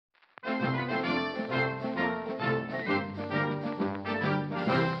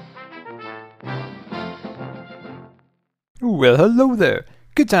Well, hello there.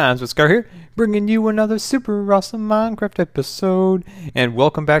 Good times with Scar here, bringing you another super awesome Minecraft episode. And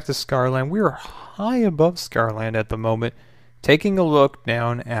welcome back to Scarland. We are high above Scarland at the moment, taking a look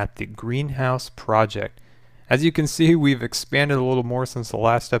down at the greenhouse project. As you can see, we've expanded a little more since the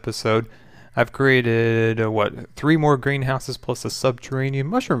last episode. I've created, 3 more greenhouses plus a subterranean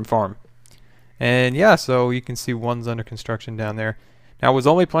mushroom farm. And yeah, so you can see one's under construction down there. Now, I was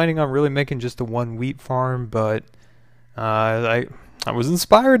only planning on really making just the one wheat farm, but I was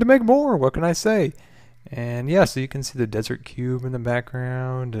inspired to make more. What can I say? And yeah, so you can see the desert cube in the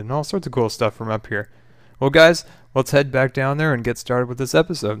background and all sorts of cool stuff from up here. Well, guys, let's head back down there and get started with this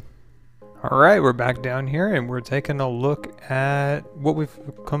episode. Alright, we're back down here and we're taking a look at what we've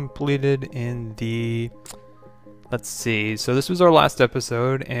completed in the... Let's see, so this was our last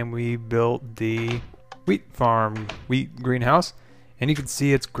episode and we built the wheat greenhouse, and you can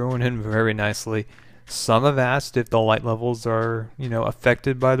see it's growing in very nicely. Some have asked if the light levels are,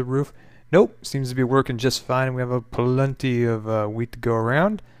 affected by the roof. Nope, seems to be working just fine. We have a plenty of wheat to go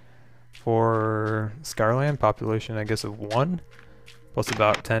around for Scarland, population I guess of 1, plus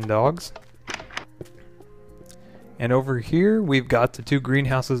about 10 dogs. And over here we've got the 2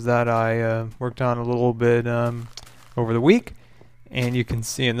 greenhouses that I worked on a little bit over the week. And you can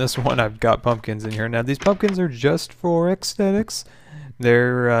see in this one I've got pumpkins in here. Now these pumpkins are just for aesthetics.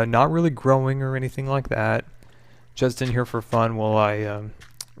 They're not really growing or anything like that. Just in here for fun while I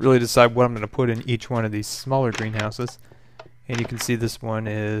really decide what I'm going to put in each one of these smaller greenhouses. And you can see this one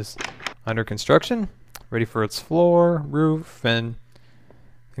is under construction, ready for its floor, roof, and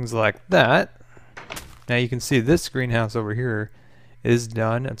things like that. Now you can see this greenhouse over here is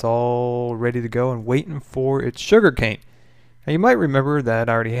done. It's all ready to go and waiting for its sugarcane. Now you might remember that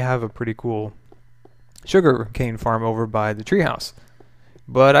I already have a pretty cool sugarcane farm over by the treehouse.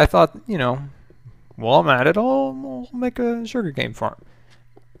 But I thought, while I'm at it, I'll make a sugarcane farm.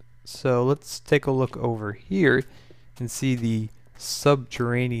 So let's take a look over here and see the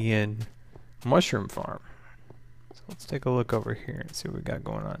subterranean mushroom farm. So let's take a look over here and see what we got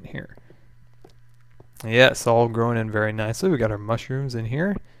going on here. Yes, all growing in very nicely. We got our mushrooms in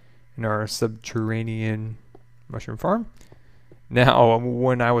here in our subterranean mushroom farm. Now,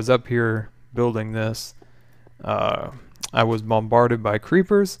 when I was up here building this, I was bombarded by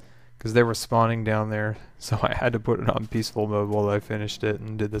creepers because they were spawning down there, so I had to put it on peaceful mode while I finished it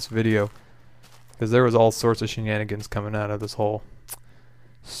and did this video, because there was all sorts of shenanigans coming out of this hole.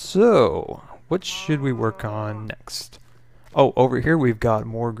 So, what should we work on next? Oh, over here we've got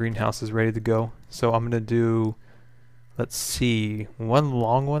more greenhouses ready to go. So I'm going to do, let's see, 1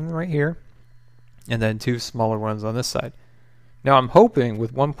 long one right here, and then 2 smaller ones on this side. Now I'm hoping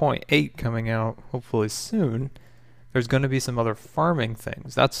with 1.8 coming out hopefully soon, there's going to be some other farming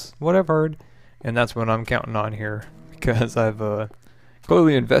things. That's what I've heard, and that's what I'm counting on here, because I've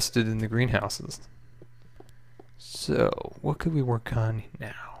clearly invested in the greenhouses. So, what could we work on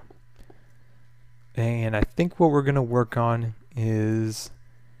now? And I think what we're going to work on is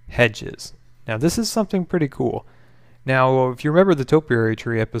hedges. Now this is something pretty cool. Now if you remember the topiary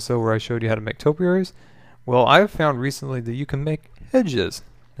tree episode where I showed you how to make topiaries, well, I've found recently that you can make hedges.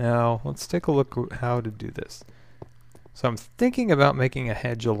 Now let's take a look at how to do this. So I'm thinking about making a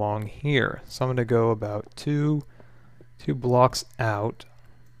hedge along here. So I'm going to go about two blocks out.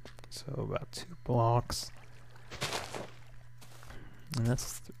 So about 2 blocks. And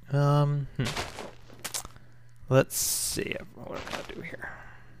that's let's see what I'm going to do here.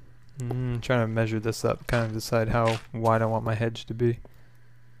 I'm trying to measure this up, kind of decide how wide I want my hedge to be.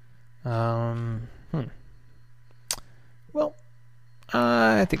 Well,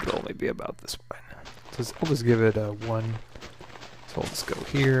 I think it'll only be about this wide. So I'll just give it a 1. So I'll just go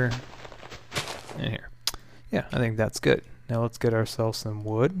here and here. Yeah, I think that's good. Now let's get ourselves some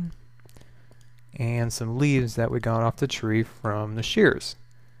wood and some leaves that we got off the tree from the shears.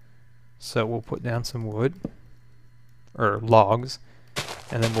 So we'll put down some wood, or logs,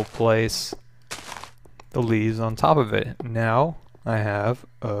 and then we'll place the leaves on top of it. Now I have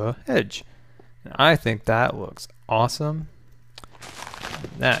a hedge. And I think that looks awesome.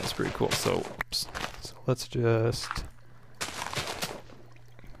 That is pretty cool. So, oops. So let's just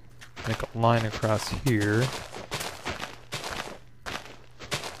make a line across here.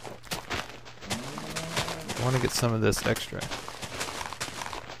 I want to get some of this extra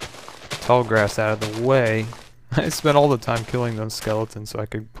tall grass out of the way. I spent all the time killing those skeletons so I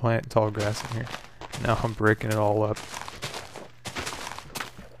could plant tall grass in here. Now I'm breaking it all up.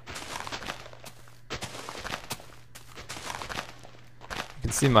 You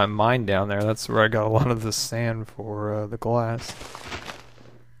can see my mine down there. That's where I got a lot of the sand for the glass.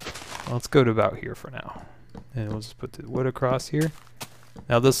 Well, let's go to about here for now. And we'll just put the wood across here.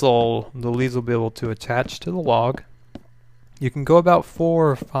 Now the leaves will be able to attach to the log. You can go about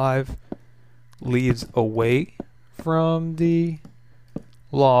 4 or 5 leaves away from the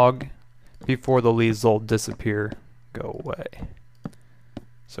log before the leaves will disappear, go away.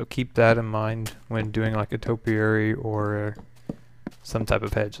 So keep that in mind when doing like a topiary or some type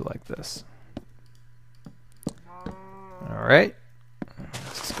of hedge like this. Alright,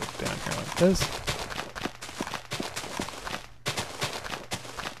 let's just go down here like this.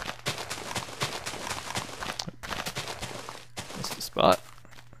 That's the spot.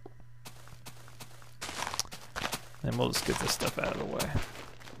 And we'll just get this stuff out of the way.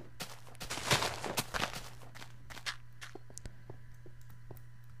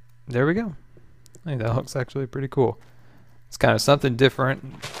 There we go. I think that looks actually pretty cool. It's kind of something different.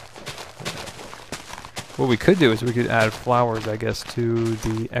 What we could do is we could add flowers, I guess, to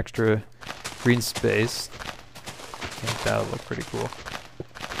the extra green space. I think that would look pretty cool.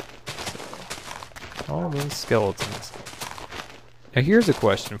 So, all those skeletons. Now here's a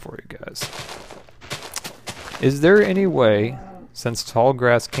question for you guys. Is there any way, since tall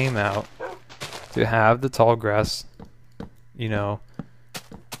grass came out, to have the tall grass, you know,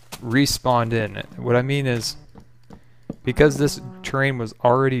 respawned in? What I mean is, because this terrain was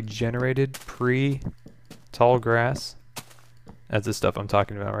already generated pre-tall grass, that's the stuff I'm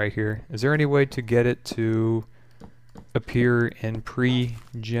talking about right here, is there any way to get it to appear in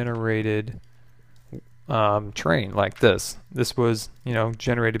pre-generated terrain like this? This was, you know,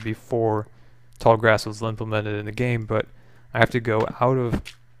 generated before tall grass was implemented in the game, but I have to go out of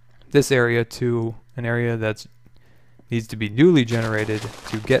this area to an area that's needs to be newly generated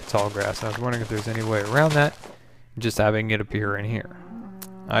to get tall grass. I was wondering if there's any way around that, just having it appear in here.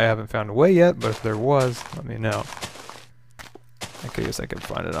 I haven't found a way yet, but if there was, let me know. I guess I could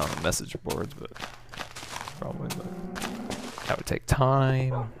find it on the message boards, but probably that would take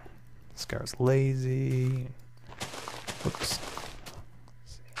time. Scar's lazy. Whoops.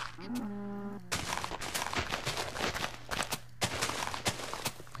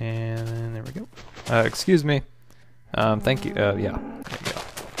 And there we go. Excuse me. Thank you. Yeah. There you go.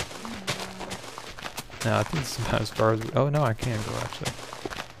 Now I think this is about as far as. Oh no, I can go actually.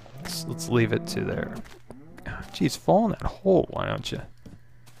 Let's leave it to there. Geez, fall in that hole. Why don't you?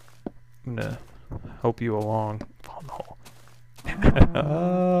 I'm gonna help you along. Fall in the hole.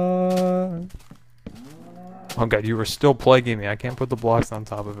 Oh god, you were still plaguing me. I can't put the blocks on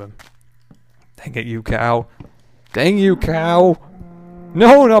top of him. Dang it, you cow! Dang you, cow!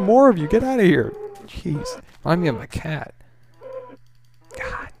 No, not more of you. Get out of here. Jeez. Remind me of my cat.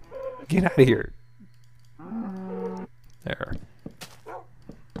 God. Get out of here. There.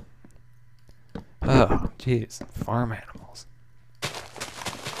 Oh, jeez. Farm animals.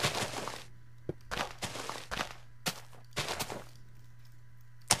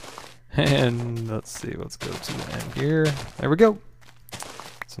 And let's see. Let's go to the end here. There we go.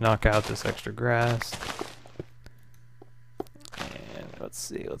 Let's knock out this extra grass. Let's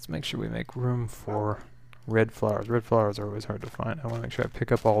see, let's make sure we make room for red flowers. Red flowers are always hard to find. I want to make sure I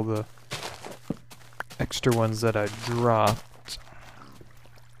pick up all the extra ones that I dropped.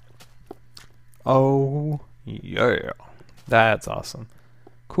 Oh, yeah. That's awesome.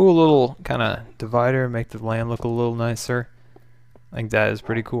 Cool little kind of divider, make the land look a little nicer. I think that is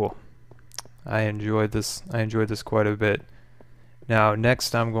pretty cool. I enjoyed this quite a bit. Now,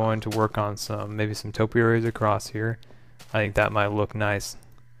 next I'm going to work on maybe some topiaries across here. I think that might look nice.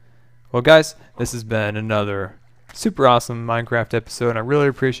 Well guys, this has been another super awesome Minecraft episode, and I really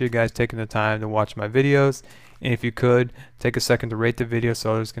appreciate you guys taking the time to watch my videos. And if you could, take a second to rate the video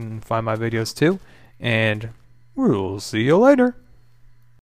so others can find my videos too. And we'll see you later.